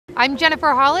I'm Jennifer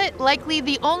Hollett, likely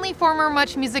the only former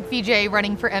MuchMusic VJ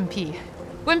running for MP.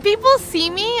 When people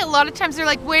see me, a lot of times they're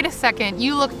like, wait a second,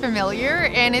 you look familiar,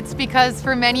 and it's because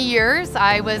for many years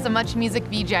I was a MuchMusic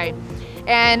VJ.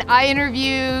 And I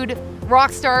interviewed rock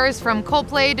stars from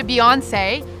Coldplay to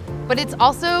Beyonce, but it's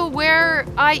also where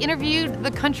I interviewed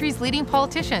the country's leading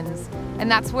politicians,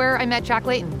 and that's where I met Jack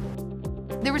Layton.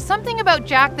 There was something about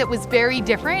Jack that was very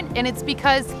different, and it's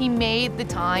because he made the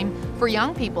time for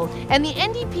young people. And the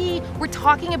NDP were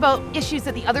talking about issues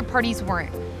that the other parties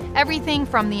weren't. Everything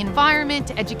from the environment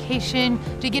to education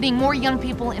to getting more young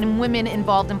people and women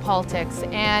involved in politics.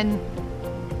 And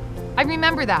I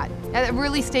remember that. It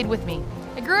really stayed with me.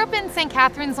 I grew up in St.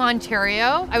 Catharines,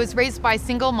 Ontario. I was raised by a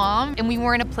single mom, and we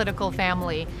weren't a political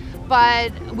family.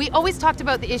 But we always talked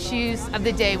about the issues of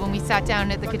the day when we sat down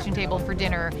at the kitchen table for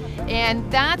dinner. And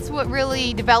that's what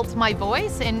really developed my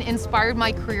voice and inspired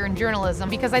my career in journalism,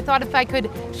 because I thought if I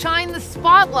could shine the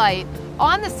spotlight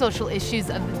on the social issues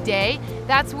of the day,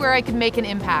 that's where I could make an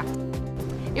impact.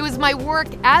 It was my work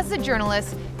as a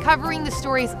journalist covering the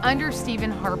stories under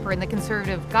Stephen Harper and the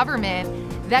Conservative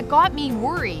government that got me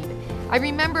worried. I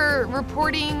remember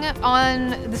reporting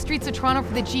on the streets of Toronto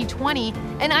for the G20,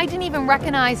 and I didn't even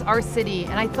recognize our city.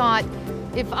 And I thought,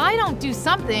 if I don't do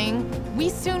something, we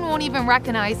soon won't even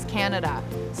recognize Canada.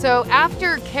 So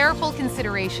after careful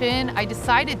consideration, I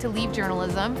decided to leave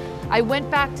journalism. I went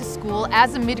back to school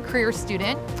as a mid-career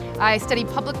student. I studied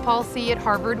public policy at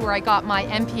Harvard, where I got my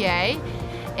MPA.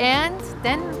 And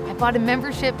then I bought a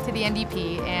membership to the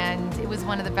NDP, and it was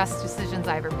one of the best decisions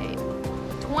I ever made.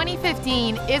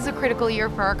 2015 is a critical year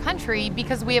for our country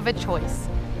because we have a choice.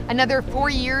 Another 4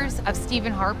 years of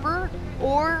Stephen Harper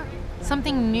or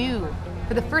something new.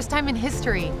 For the first time in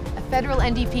history, a federal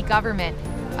NDP government,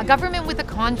 a government with a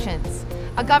conscience,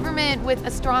 a government with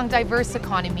a strong, diverse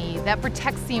economy that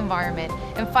protects the environment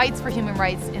and fights for human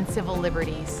rights and civil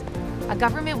liberties. A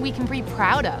government we can be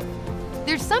proud of.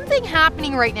 There's something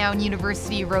happening right now in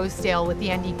University Rosedale with the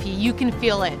NDP. You can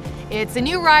feel it. It's a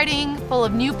new riding full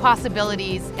of new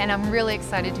possibilities, and I'm really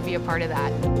excited to be a part of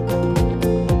that.